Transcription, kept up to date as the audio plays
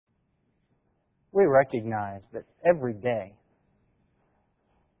we recognize that every day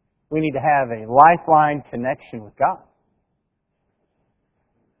we need to have a lifeline connection with God.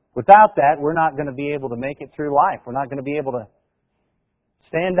 Without that, we're not going to be able to make it through life. We're not going to be able to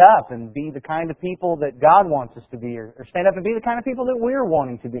stand up and be the kind of people that God wants us to be, or stand up and be the kind of people that we're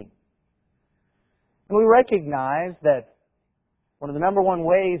wanting to be. And we recognize that one of the number one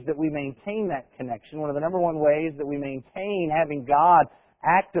ways that we maintain that connection, one of the number one ways that we maintain having God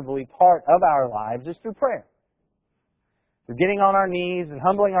actively part of our lives is through prayer. Through getting on our knees and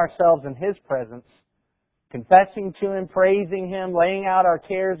humbling ourselves in His presence, confessing to Him, praising Him, laying out our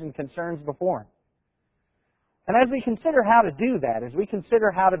cares and concerns before Him. And as we consider how to do that, as we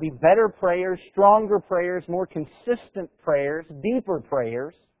consider how to be better prayers, stronger prayers, more consistent prayers, deeper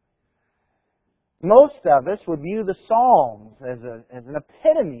prayers, most of us would view the Psalms as an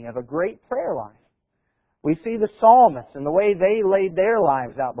epitome of a great prayer life. We see the psalmists and the way they laid their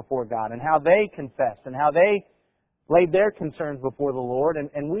lives out before God and how they confessed and how they laid their concerns before the Lord.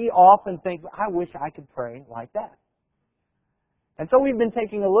 And we often think, I wish I could pray like that. And so we've been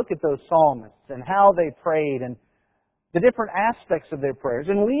taking a look at those psalmists and how they prayed and the different aspects of their prayers.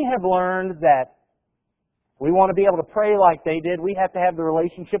 And we have learned that we want to be able to pray like they did. We have to have the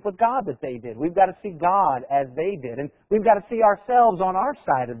relationship with God that they did. We've got to see God as they did. And we've got to see ourselves on our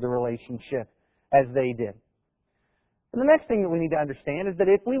side of the relationship as they did. And the next thing that we need to understand is that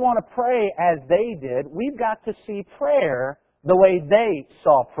if we want to pray as they did, we've got to see prayer the way they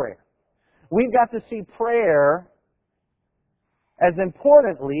saw prayer. We've got to see prayer as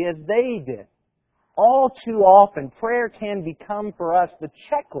importantly as they did. All too often, prayer can become for us the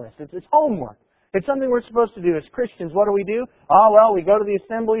checklist. It's homework. It's something we're supposed to do as Christians. What do? Oh, well, we go to the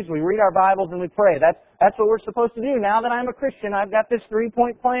assemblies, we read our Bibles, and we pray. That's what we're supposed to do. Now that I'm a Christian, I've got this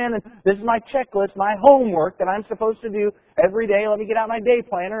 3-point plan, and this is my checklist, my homework that I'm supposed to do every day. Let me get out my day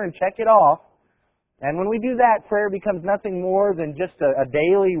planner and check it off. And when we do that, prayer becomes nothing more than just a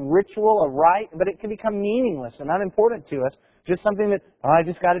daily ritual, a rite, but it can become meaningless and unimportant to us. Just something that, I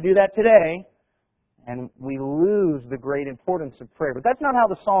just got to do that today. And we lose the great importance of prayer. But that's not how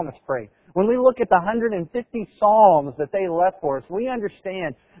the psalmists prayed. When we look at the 150 psalms that they left for us, we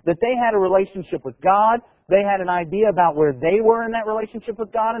understand that they had a relationship with God, they had an idea about where they were in that relationship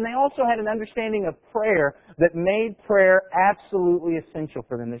with God, and they also had an understanding of prayer that made prayer absolutely essential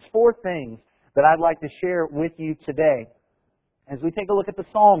for them. There's 4 things that I'd like to share with you today as we take a look at the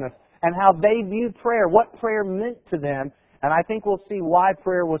psalmists and how they viewed prayer, what prayer meant to them, and I think we'll see why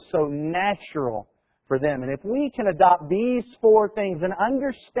prayer was so natural for them. And if we can adopt these 4 things and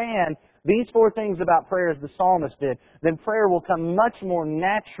understand these 4 things about prayer as the psalmist did, then prayer will come much more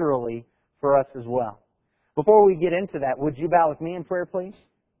naturally for us as well. Before we get into that, would you bow with me in prayer, please?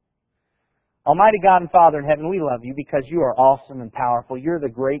 Almighty God and Father in heaven, we love you because you are awesome and powerful. You're the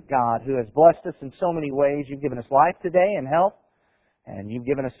great God who has blessed us in so many ways. You've given us life today and health, and you've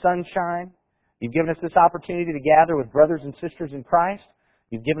given us sunshine. You've given us this opportunity to gather with brothers and sisters in Christ.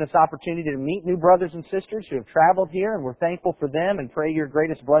 You've given us opportunity to meet new brothers and sisters who have traveled here, and we're thankful for them and pray your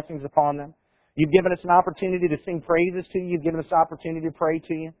greatest blessings upon them. You've given us an opportunity to sing praises to you. You've given us an opportunity to pray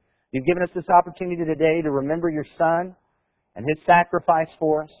to you. You've given us this opportunity today to remember your Son and His sacrifice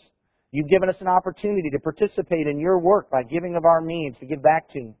for us. You've given us an opportunity to participate in your work by giving of our means to give back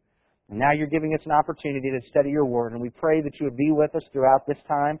to you. And now you're giving us an opportunity to study your Word, and we pray that you would be with us throughout this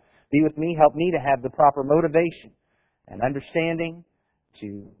time. Be with me. Help me to have the proper motivation and understanding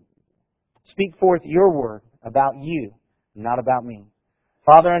to speak forth your word about you, not about me.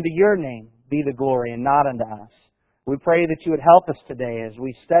 Father, unto your name be the glory and not unto us. We pray that you would help us today as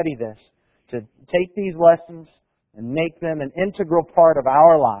we study this to take these lessons and make them an integral part of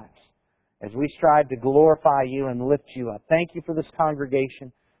our lives as we strive to glorify you and lift you up. Thank you for this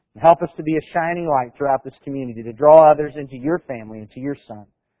congregation. And help us to be a shining light throughout this community, to draw others into your family and to your Son.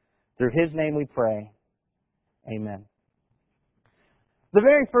 Through His name we pray. Amen. The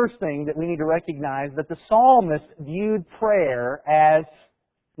very first thing that we need to recognize that the psalmist viewed prayer as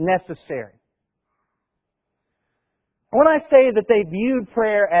necessary. When I say that they viewed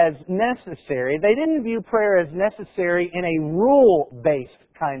prayer as necessary, they didn't view prayer as necessary in a rule-based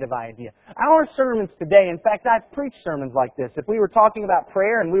kind of idea. Our sermons today, in fact, I've preached sermons like this. If we were talking about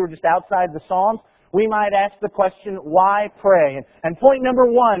prayer and we were just outside the Psalms, we might ask the question, why pray? And point number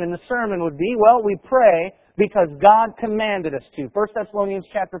 1 in the sermon would be, well, we pray because God commanded us to. 1 Thessalonians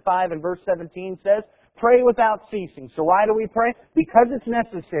chapter 5 and verse 17 says, pray without ceasing. So why do we pray? Because it's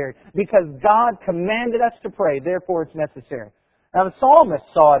necessary. Because God commanded us to pray, therefore it's necessary. Now the psalmist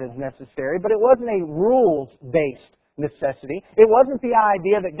saw it as necessary, but it wasn't a rules-based necessity. It wasn't the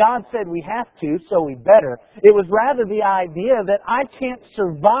idea that God said we have to, so we better. It was rather the idea that I can't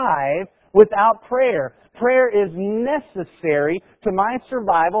survive without prayer. Prayer is necessary to my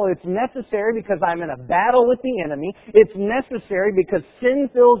survival. It's necessary because I'm in a battle with the enemy. It's necessary because sin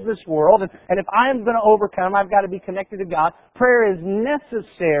fills this world. And if I'm going to overcome, I've got to be connected to God. Prayer is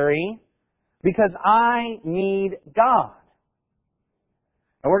necessary because I need God.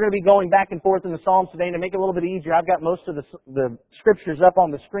 And we're going to be going back and forth in the Psalms today. And to make it a little bit easier, I've got most of the scriptures up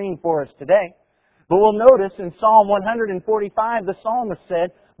on the screen for us today. But we'll notice in Psalm 145, the psalmist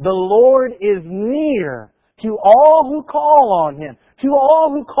said, "The Lord is near to all who call on Him, to all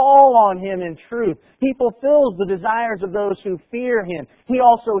who call on Him in truth. He fulfills the desires of those who fear Him. He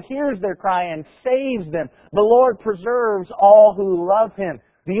also hears their cry and saves them. The Lord preserves all who love Him."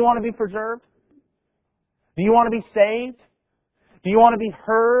 Do you want to be preserved? Do you want to be saved? Do you want to be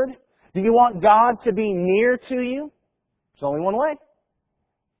heard? Do you want God to be near to you? There's only one way.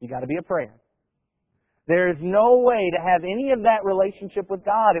 You got to be a prayer. There is no way to have any of that relationship with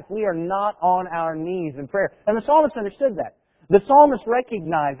God if we are not on our knees in prayer. And the psalmist understood that. The psalmist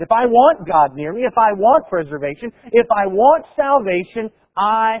recognized, if I want God near me, if I want preservation, if I want salvation,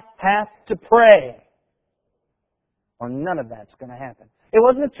 I have to pray. Or none of that's going to happen. It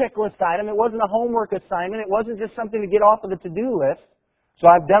wasn't a checklist item. It wasn't a homework assignment. It wasn't just something to get off of the to-do list. So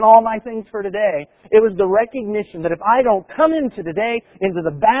I've done all my things for today. It was the recognition that if I don't come into today, into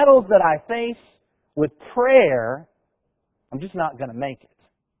the battles that I face with prayer, I'm just not going to make it.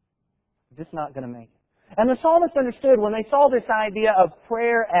 I'm just not going to make it. And the psalmist understood when they saw this idea of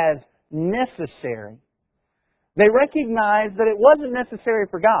prayer as necessary, they recognized that it wasn't necessary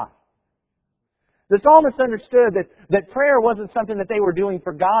for God. The psalmist understood that prayer wasn't something that they were doing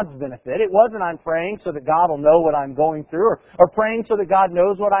for God's benefit. It wasn't I'm praying so that God will know what I'm going through or praying so that God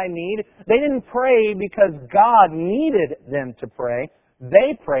knows what I need. They didn't pray because God needed them to pray.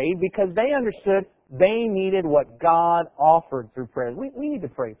 They prayed because they understood they needed what God offered through prayer. We need to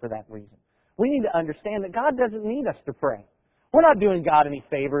pray for that reason. We need to understand that God doesn't need us to pray. We're not doing God any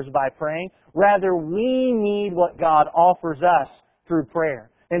favors by praying. Rather, we need what God offers us through prayer.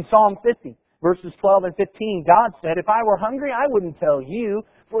 In Psalm 50, verses 12 and 15, God said, "If I were hungry, I wouldn't tell you,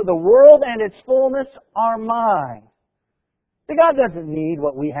 for the world and its fullness are mine." See, God doesn't need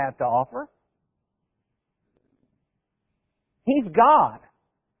what we have to offer. He's God.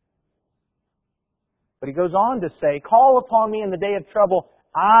 But He goes on to say, "Call upon me in the day of trouble,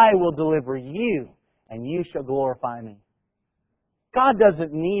 I will deliver you, and you shall glorify me." God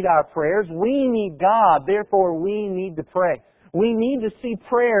doesn't need our prayers. We need God. Therefore, we need to pray. We need to see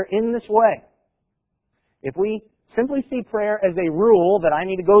prayer in this way. If we simply see prayer as a rule that I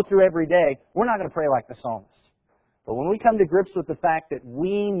need to go through every day, we're not going to pray like the psalmist. But when we come to grips with the fact that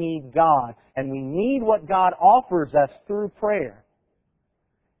we need God, and we need what God offers us through prayer,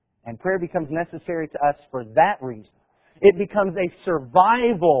 and prayer becomes necessary to us for that reason, it becomes a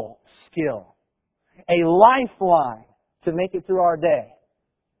survival skill, a lifeline to make it through our day.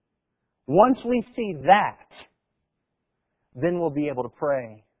 Once we see that, then we'll be able to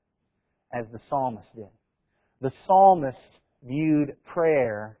pray as the psalmist did. The psalmist viewed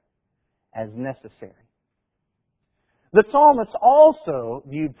prayer as necessary. The psalmist also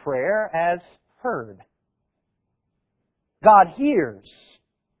viewed prayer as heard. God hears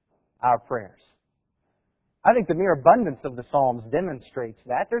our prayers. I think the mere abundance of the Psalms demonstrates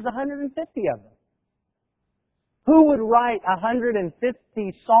that. There's 150 of them. Who would write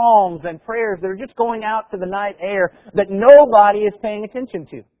 150 psalms and prayers that are just going out to the night air that nobody is paying attention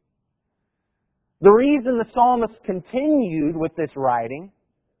to? The reason the psalmist continued with this writing,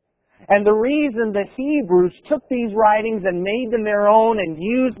 and the reason the Hebrews took these writings and made them their own and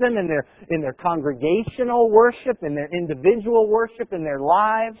used them in their congregational worship, in their individual worship, in their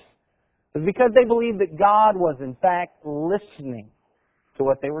lives, is because they believed that God was in fact listening to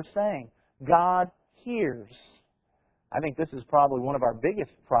what they were saying. God hears. I think this is probably one of our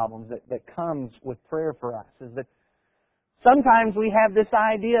biggest problems that comes with prayer for us, is that sometimes we have this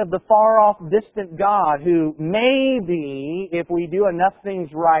idea of the far-off, distant God who maybe, if we do enough things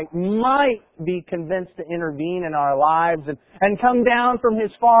right, might be convinced to intervene in our lives and come down from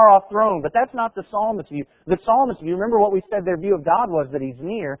His far-off throne. But that's not the psalmist's view. The psalmist's view, remember what we said their view of God was, that He's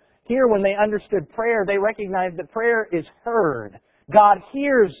near. Here, when they understood prayer, they recognized that prayer is heard. God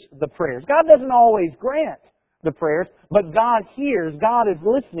hears the prayers. God doesn't always grant the prayers, but God hears. God is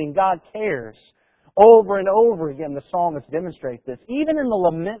listening. God cares. Over and over again, the psalmist demonstrates this. Even in the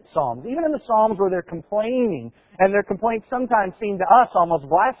lament psalms, even in the psalms where they're complaining, and their complaints sometimes seem to us almost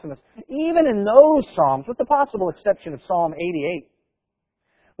blasphemous, even in those psalms, with the possible exception of Psalm 88,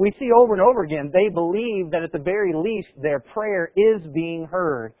 we see over and over again, they believe that at the very least their prayer is being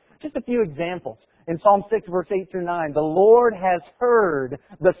heard. Just a few examples. In Psalm 6, verse 8 through 9, the Lord has heard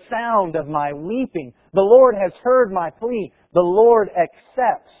the sound of my weeping. The Lord has heard my plea. The Lord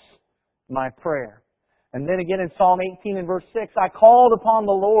accepts my prayer. And then again in Psalm 18 and verse 6, I called upon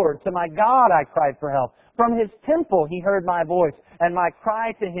the Lord. To my God I cried for help. From His temple He heard my voice, and my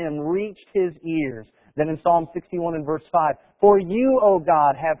cry to Him reached His ears. Then in Psalm 61 and verse 5, for You, O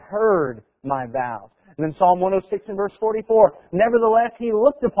God, have heard my vows. And then Psalm 106 and verse 44, nevertheless He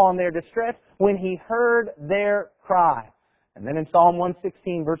looked upon their distress when He heard their cry. And then in Psalm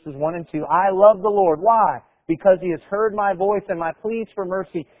 116 verses 1 and 2, I love the Lord. Why? Because He has heard my voice and my pleas for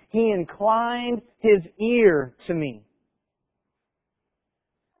mercy. He inclined His ear to me.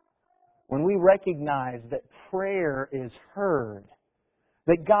 When we recognize that prayer is heard,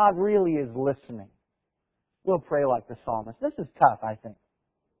 that God really is listening, we'll pray like the psalmist. This is tough, I think.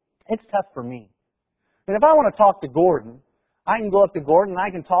 It's tough for me. And if I want to talk to Gordon, I can go up to Gordon and I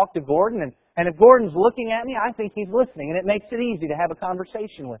can talk to Gordon, and if Gordon's looking at me, I think he's listening, and it makes it easy to have a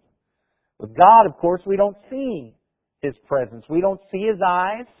conversation with him. With God, of course, we don't see His presence. We don't see His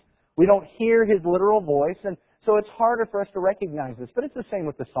eyes. We don't hear His literal voice, and so it's harder for us to recognize this. But it's the same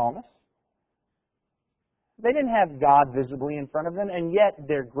with the psalmist. They didn't have God visibly in front of them, and yet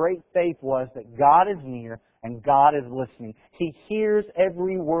their great faith was that God is near and God is listening. He hears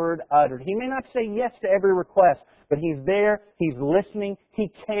every word uttered. He may not say yes to every request, but He's there, He's listening,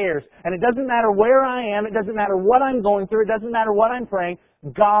 He cares. And it doesn't matter where I am, it doesn't matter what I'm going through, it doesn't matter what I'm praying,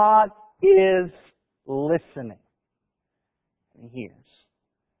 God is listening. And He hears.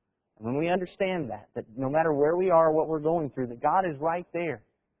 And when we understand that no matter where we are, what we're going through, that God is right there,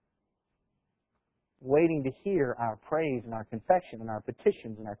 waiting to hear our praise and our confession and our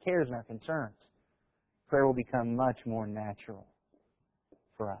petitions and our cares and our concerns, prayer will become much more natural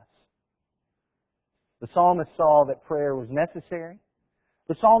for us. The psalmist saw that prayer was necessary.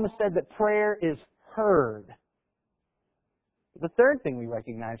 The psalmist said that prayer is heard. The third thing we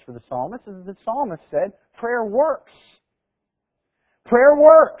recognize for the psalmist is that the psalmist said prayer works. Prayer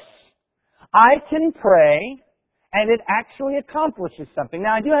works. I can pray and it actually accomplishes something.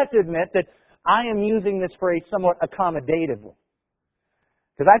 Now I do have to admit that I am using this phrase somewhat accommodatively.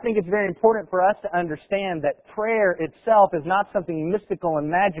 Because I think it's very important for us to understand that prayer itself is not something mystical and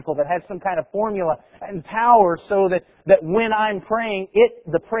magical that has some kind of formula and power so that when I'm praying,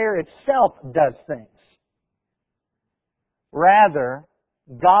 the prayer itself does things. Rather,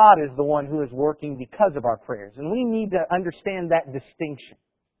 God is the one who is working because of our prayers. And we need to understand that distinction.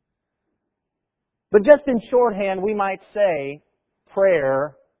 But just in shorthand, we might say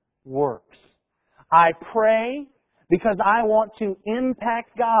prayer works. I pray because I want to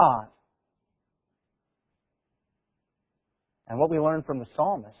impact God. And what we learn from the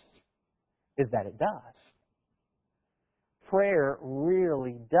psalmist is that it does. Prayer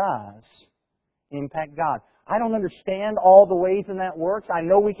really does impact God. I don't understand all the ways in that works. I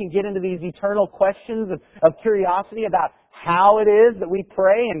know we can get into these eternal questions of curiosity about how it is that we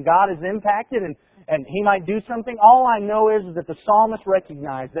pray and God is impacted and He might do something. All I know is that the psalmist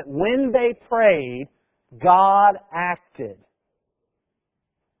recognized that when they prayed, God acted.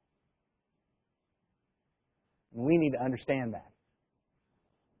 We need to understand that.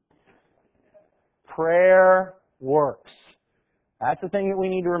 Prayer works. That's the thing that we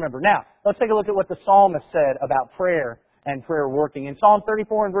need to remember. Now, let's take a look at what the psalmist said about prayer and prayer working. In Psalm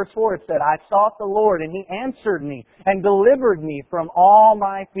 34 and verse 4 it said, I sought the Lord and He answered me and delivered me from all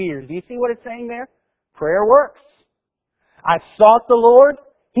my fears. Do you see what it's saying there? Prayer works. I sought the Lord,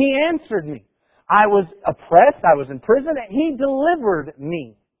 He answered me. I was oppressed, I was in prison, and He delivered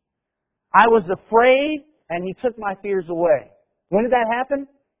me. I was afraid, and He took my fears away. When did that happen?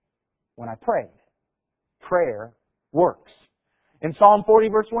 When I prayed. Prayer works. In Psalm 40,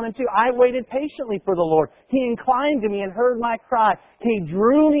 verse 1 and 2, I waited patiently for the Lord. He inclined to me and heard my cry. He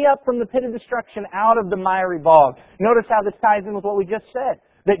drew me up from the pit of destruction out of the miry bog. Notice how this ties in with what we just said.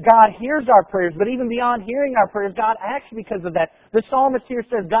 That God hears our prayers, but even beyond hearing our prayers, God acts because of that. The psalmist here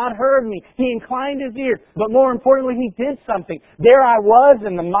says, God heard me. He inclined His ear. But more importantly, He did something. There I was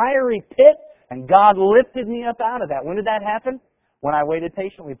in the miry pit, and God lifted me up out of that. When did that happen? When I waited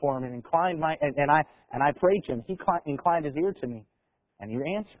patiently for Him and inclined I prayed to Him. He inclined His ear to me, and He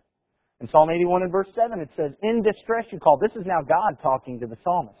answered. In Psalm 81 and verse 7 it says, in distress you called. This is now God talking to the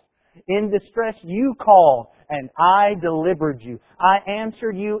psalmist. In distress you called, and I delivered you. I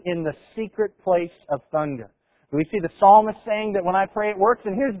answered you in the secret place of thunder. We see the psalmist saying that when I pray it works,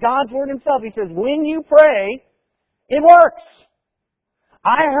 and here's God's word Himself. He says, when you pray, it works.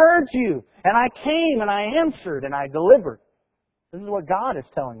 I heard you, and I came, and I answered, and I delivered. This is what God is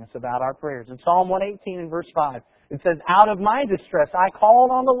telling us about our prayers. In Psalm 118 and verse 5, It says, out of my distress I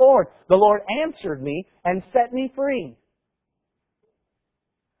called on the Lord. The Lord answered me and set me free.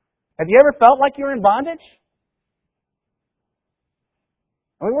 Have you ever felt like you're in bondage?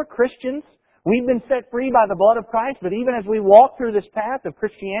 I mean, we're Christians. We've been set free by the blood of Christ, but even as we walk through this path of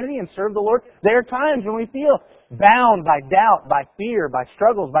Christianity and serve the Lord, there are times when we feel bound by doubt, by fear, by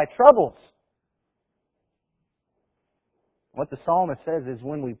struggles, by troubles. What the psalmist says is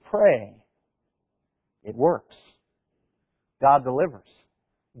when we pray, it works. God delivers.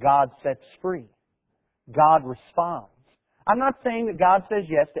 God sets free. God responds. I'm not saying that God says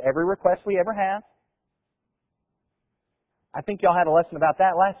yes to every request we ever have. I think y'all had a lesson about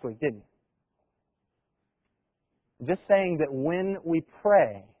that last week, didn't you? Just saying that when we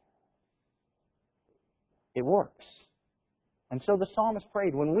pray, it works. And so the psalmist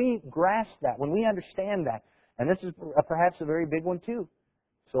prayed. When we grasp that, when we understand that, and this is perhaps a very big one too.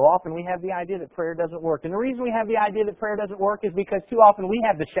 So often we have the idea that prayer doesn't work. And the reason we have the idea that prayer doesn't work is because too often we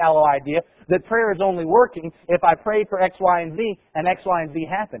have the shallow idea that prayer is only working if I pray for X, Y, and Z, and X, Y, and Z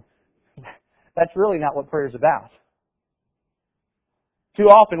happen. That's really not what prayer is about. Too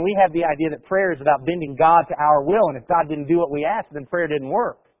often we have the idea that prayer is about bending God to our will, and if God didn't do what we asked, then prayer didn't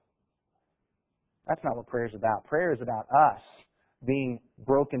work. That's not what prayer is about. Prayer is about us being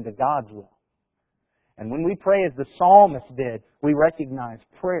broken to God's will. And when we pray as the psalmist did, we recognize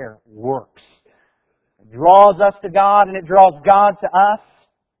prayer works. It draws us to God and it draws God to us.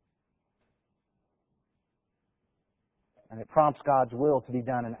 And it prompts God's will to be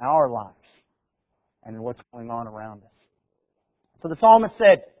done in our lives and in what's going on around us. So the psalmist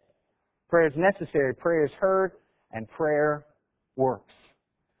said, prayer is necessary, prayer is heard, and prayer works.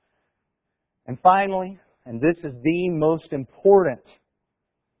 And finally, and this is the most important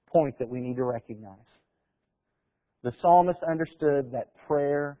point that we need to recognize, the psalmist understood that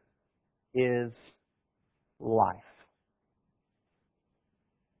prayer is life.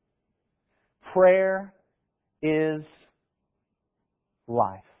 Prayer is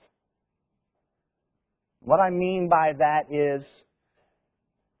life. What I mean by that is,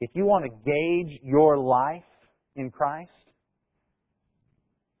 if you want to gauge your life in Christ,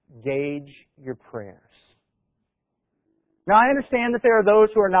 gauge your prayers. Now, I understand that there are those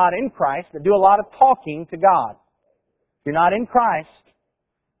who are not in Christ that do a lot of talking to God. If you're not in Christ,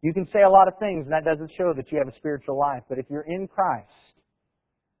 you can say a lot of things, and that doesn't show that you have a spiritual life. But if you're in Christ,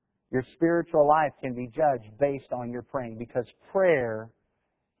 your spiritual life can be judged based on your praying, because prayer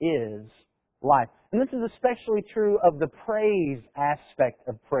is life. And this is especially true of the praise aspect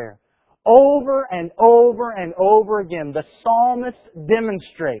of prayer. Over and over and over again, the psalmist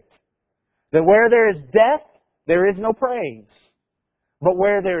demonstrates that where there is death, there is no praise. But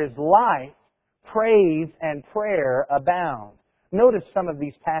where there is life, praise and prayer abound. Notice some of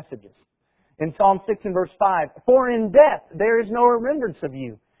these passages. In Psalm 6 and verse 5, for in death there is no remembrance of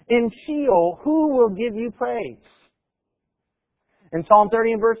you. In Sheol, who will give you praise? In Psalm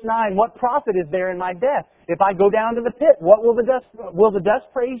 30 and verse 9, what profit is there in my death? If I go down to the pit, what will the dust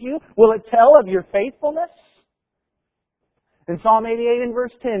praise you? Will it tell of your faithfulness? In Psalm 88 and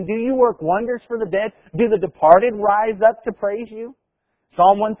verse 10, do you work wonders for the dead? Do the departed rise up to praise you?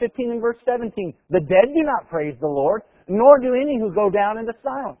 Psalm 115 and verse 17, the dead do not praise the Lord, nor do any who go down into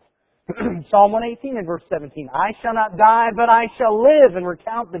silence. Psalm 118 and verse 17, I shall not die, but I shall live and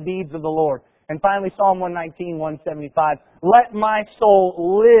recount the deeds of the Lord. And finally, Psalm 119, 175, let my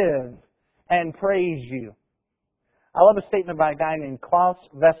soul live and praise you. I love a statement by a guy named Klaus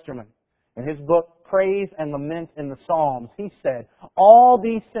Westermann. In his book, Praise and Lament in the Psalms, he said, all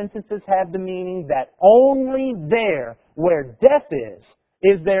these sentences have the meaning that only there where death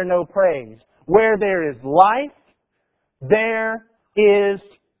is there no praise. Where there is life, there is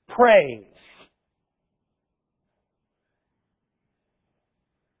praise.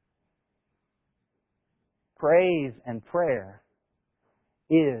 Praise and prayer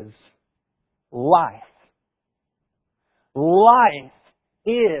is life. Life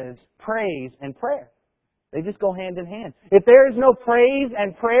is praise and prayer. They just go hand in hand. If there is no praise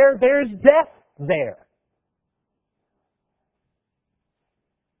and prayer, there is death there.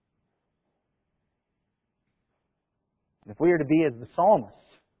 If we are to be as the psalmist,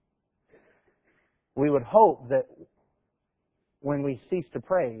 we would hope that when we cease to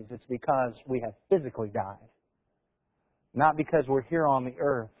praise, it's because we have physically died. Not because we're here on the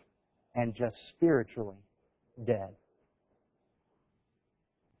earth and just spiritually dead.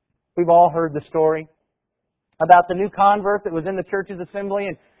 We've all heard the story about the new convert that was in the church's assembly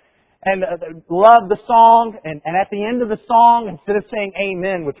and loved the song. And at the end of the song, instead of saying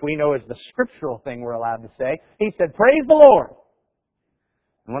amen, which we know is the scriptural thing we're allowed to say, he said, praise the Lord.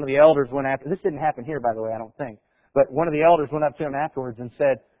 And one of the elders went after. This didn't happen here, by the way, I don't think. But one of the elders went up to him afterwards and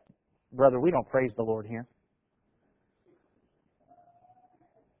said, "Brother, we don't praise the Lord here."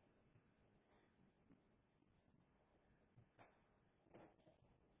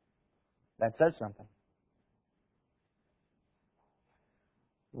 That says something.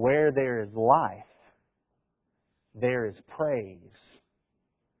 Where there is life, there is praise,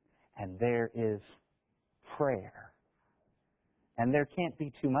 and there is prayer. And there can't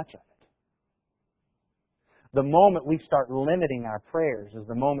be too much of it. The moment we start limiting our prayers is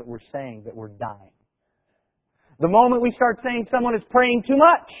the moment we're saying that we're dying. The moment we start saying someone is praying too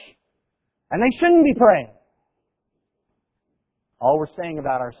much, and they shouldn't be praying, all we're saying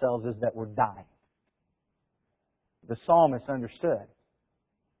about ourselves is that we're dying. The psalmist understood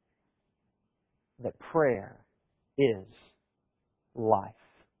that prayer is life.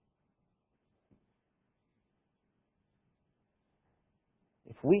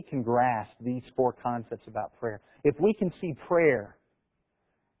 If we can grasp these four concepts about prayer, if we can see prayer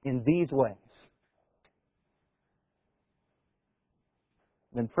in these ways,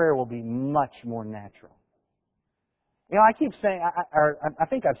 then prayer will be much more natural. You know, I keep saying, I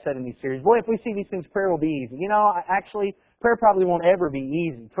think I've said in these series, boy, if we see these things, prayer will be easy. You know, actually, prayer probably won't ever be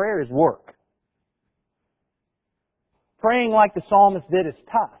easy. Prayer is work. Praying like the psalmist did is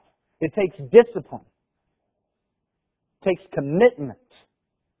tough. It takes discipline. It takes commitment.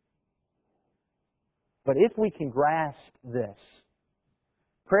 But if we can grasp this,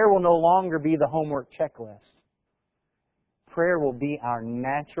 prayer will no longer be the homework checklist. Prayer will be our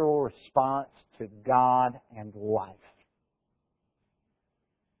natural response to God and life.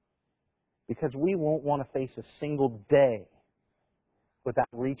 Because we won't want to face a single day without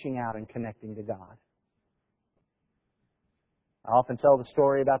reaching out and connecting to God. I often tell the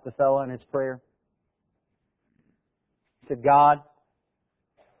story about the fellow and his prayer. He said, "God,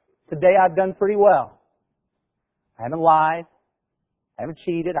 today I've done pretty well. I haven't lied. I haven't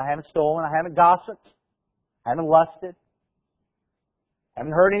cheated. I haven't stolen. I haven't gossiped. I haven't lusted. I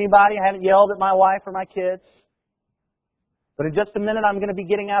haven't hurt anybody. I haven't yelled at my wife or my kids. But in just a minute, I'm going to be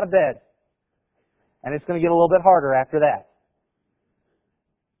getting out of bed. And it's going to get a little bit harder after that."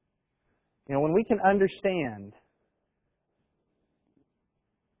 You know, when we can understand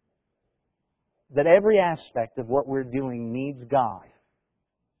that every aspect of what we're doing needs God,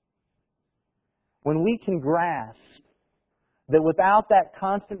 when we can grasp that without that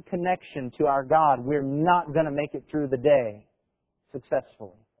constant connection to our God, we're not going to make it through the day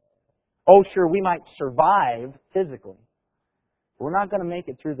successfully. Oh, sure, we might survive physically, but we're not going to make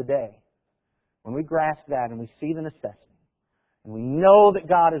it through the day. When we grasp that and we see the necessity, and we know that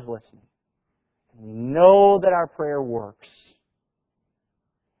God is listening, and we know that our prayer works,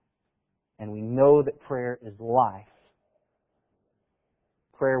 and we know that prayer is life,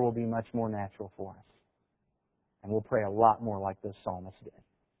 prayer will be much more natural for us. And we'll pray a lot more like this psalmist did.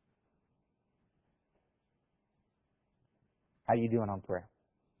 How you doing on prayer?